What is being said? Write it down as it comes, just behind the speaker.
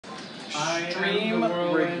Extreme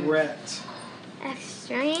regret.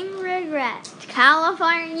 Extreme regret.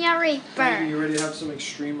 California Reaper. Frankie, you already have some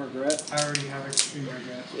extreme regret? I already have extreme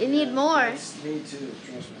regret. You need more. Yes, me too,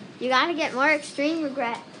 trust me. You gotta get more extreme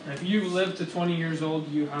regret. If you live to 20 years old,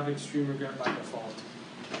 you have extreme regret by default.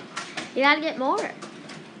 You gotta get more.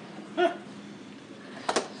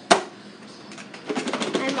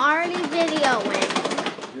 I'm already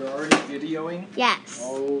videoing. You're already videoing? Yes.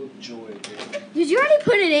 Oh, joy, dude. Did you already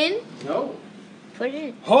put it in? No. Put it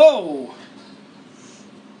in. Ho!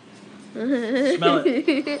 Smell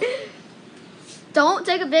it. Don't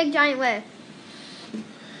take a big giant whiff.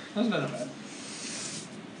 That's not that bad.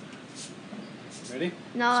 Ready?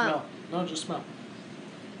 No. Smell. No, just smell.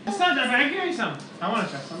 It's not that bad. Give me some. I want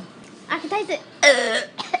to try some. I can taste it.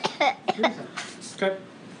 Give me some. Okay.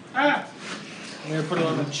 Ah! You gonna put it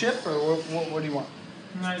on a chip, or what do you want?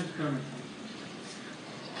 No, I just put them in.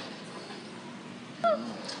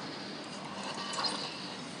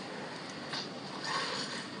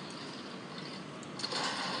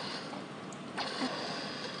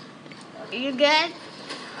 You good?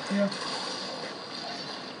 Yeah.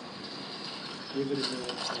 Give it a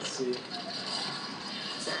minute. Let's see.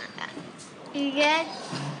 You good?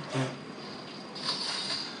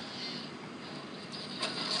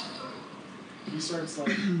 He starts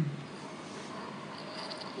like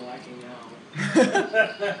blacking out.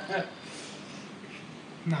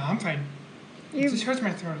 Nah, I'm fine. It just hurts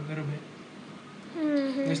my throat a little bit.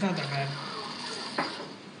 Mm-hmm. It's not that bad.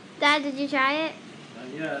 Dad, did you try it? Not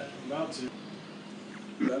yet. I'm about to.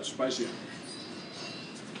 That's spicy.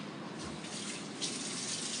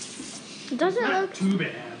 It doesn't Not look. too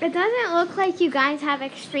bad. It doesn't look like you guys have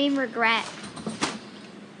extreme regret.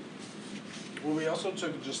 Well, we also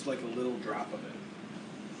took just like a little drop of it.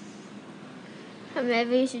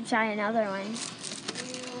 Maybe you should try another one.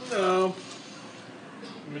 No.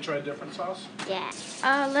 Let me try a different sauce. Yeah.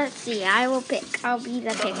 Let's see. I will pick. I'll be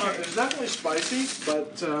the picker. It's definitely spicy,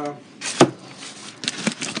 but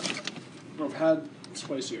I've had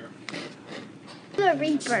spicier. The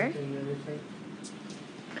Reaper.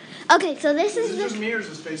 Okay, so this Is is it just the. me, or is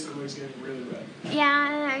his face always getting really red?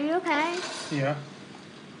 Yeah. Are you okay? Yeah.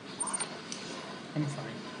 I'm fine.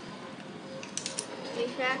 Are you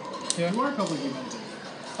sure? Yeah. You are public eventing.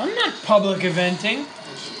 I'm not public eventing.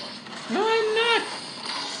 No, I'm not.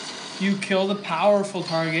 You kill the powerful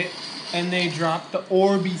target, and they drop the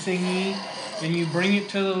Orby thingy, and you bring it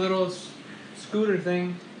to the little scooter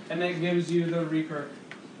thing, and it gives you the Reaper.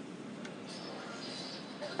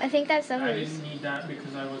 I think that's I somebody's. didn't need that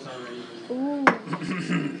because I was already. Ooh.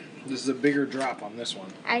 This is a bigger drop on this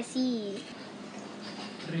one. I see.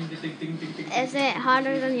 Is it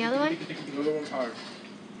hotter than the other one? The other one's hard.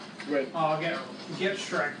 Wait. Oh, get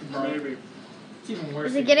Shrek, bro. Maybe. It's even worse.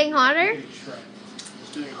 Is it getting hotter? Get Shrek.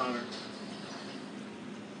 It's getting hotter.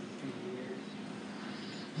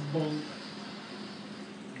 Boom.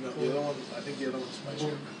 No, the other one, I think the other one's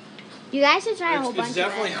spicier. You guys should try a whole bunch It's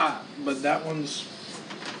definitely of it. hot, but that one's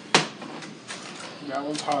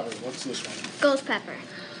hotter. What's this one? Ghost pepper.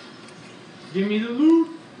 Give me the loot.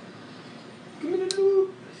 Give me the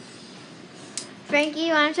loot. Frankie,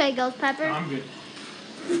 you want to try ghost pepper? I'm good.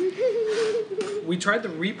 We tried the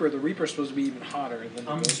Reaper. The Reaper's supposed to be even hotter than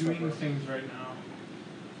the I'm Ghost doing Pepper. things right now.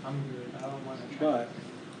 I'm good. I don't want to try. But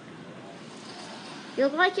You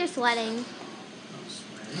look like you're sweating. I'm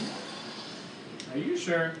sweating. Are you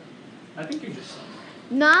sure? I think you're just sweating.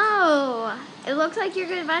 No. It looks like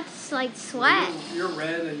you're about to like sweat. you're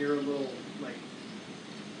red and you're a little like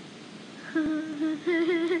I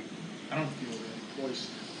don't feel good. moist.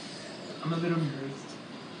 I'm a little moist.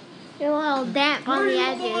 You're a little damp on the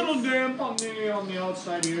I'm a little edges. damp on the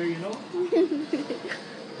outside here, you know?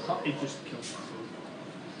 It just kills my food.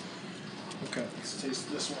 Okay, let's taste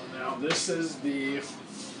this one now. This is the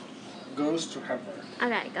Ghost Pepper.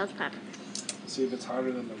 Okay, ghost pepper. See if it's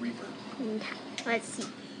hotter than the Reaper. Let's see.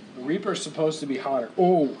 The Reaper's supposed to be hotter.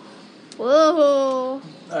 Oh, Whoa.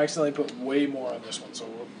 I accidentally put way more on this one, so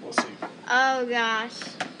we'll see. Oh gosh.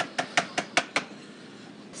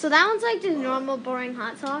 So that one's like the normal boring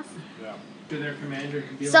hot sauce. Yeah. To their commander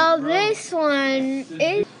can be So like, bro, this one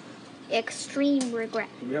is extreme regret.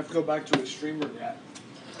 We have to go back to Extreme Regret.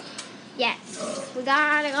 Yes. We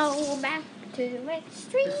gotta go back to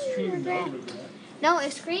extreme extreme regret. no regret. No,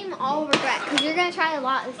 extreme all regret, because you're gonna try a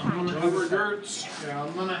lot this time. No regrets. Yeah,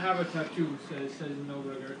 I'm gonna have a tattoo that says no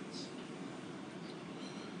regrets.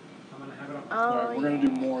 I'm gonna have it on. Oh, Alright, we're gonna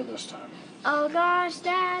do more this time. Oh gosh,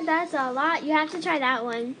 Dad, that's a lot. You have to try that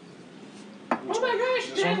one. Which Oh my one? gosh,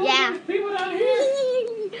 This Dad, one? Yeah. there's people down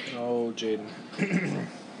here. Oh, Jaden.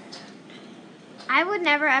 I would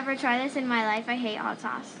never ever try this in my life. I hate hot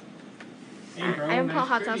sauce. Hey, bro, I don't nice put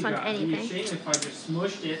hot shirt sauce you on got. It'd be a anything. shame if I just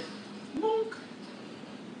smushed it. Monk.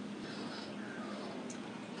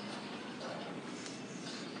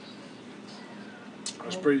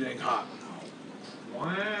 It's pretty dang hot.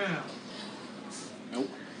 Wow. Nope.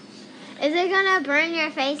 Is it gonna burn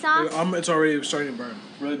your face off? It's already starting to burn.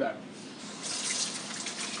 Really bad.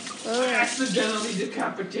 I Ugh. accidentally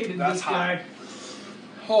decapitated That's this hot. guy.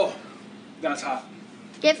 Oh, that's hot.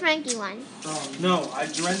 Get Frankie one. Oh, No, I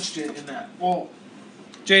drenched it in that. Oh,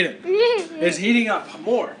 Jaden, it's heating up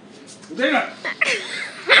more. Jaden,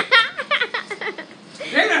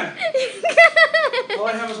 Jaden. All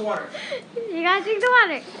I have is water. You gotta drink the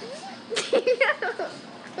water.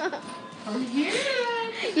 I'm here.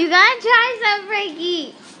 You gotta try some,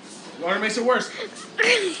 Frankie. Water makes it worse.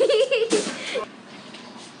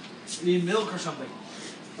 Need milk or something.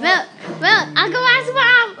 Milk. I'll go ask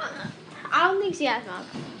Mom. I don't think she has Mom.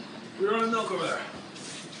 We don't have milk over there.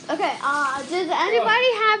 Okay, does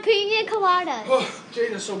anybody have pina colada? Oh,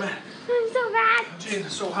 Jaden, it's so bad. I'm so bad. Jaden,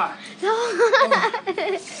 it's so hot. So hot. Let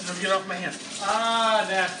me get off my hand. Ah,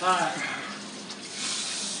 that's hot.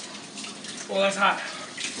 Oh, that's hot.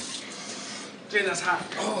 Jaden, that's hot.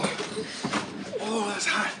 Oh, that's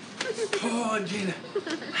hot. Oh, Jaden.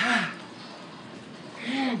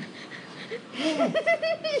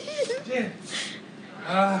 Jaden.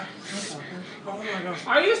 Oh my gosh.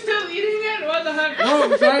 Are you still eating it? What the heck? No,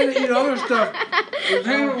 I'm trying to eat other stuff. It's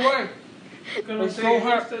taking it away. Gonna It's say so you're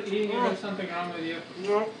hot. still eating it. There's something wrong with you.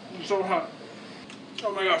 No, it's so hot.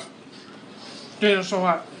 Oh my gosh. Jaden, it's so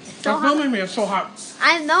hot. So Stop hot. filming me, it's so hot.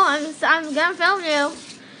 I know, I'm gonna film you.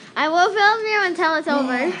 I will film you until it's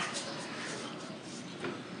over.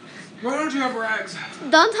 Why don't you have rags?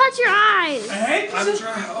 Don't touch your eyes. I hate I'm this.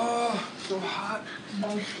 trying. Oh, so hot.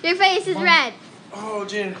 Your face is red. Oh,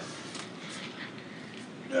 Jaden.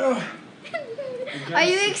 Ugh. Are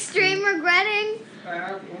you extreme regretting?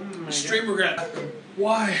 Extreme regret.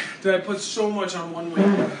 Why did I put so much on one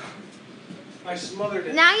wing? I smothered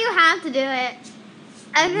it. Now you have to do it.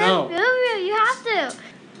 I'm gonna No. film you. You have to.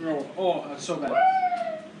 No. Oh, that's so bad.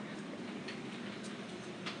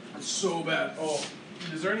 That's so bad. Oh,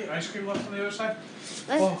 is there any ice cream left on the other side?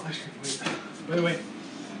 Let's- Oh, ice cream. Wait.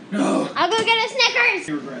 No. I'll go get a Snickers.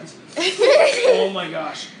 Regrets. Oh my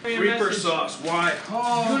gosh. Hey, Reaper message. sauce. Why? Do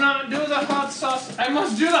Oh. not do the hot sauce. I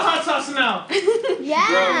must do the hot sauce now.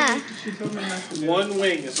 Yeah. She told me not to do it. One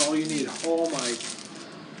wing is all you need. Oh my.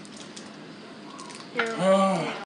 Here. Oh.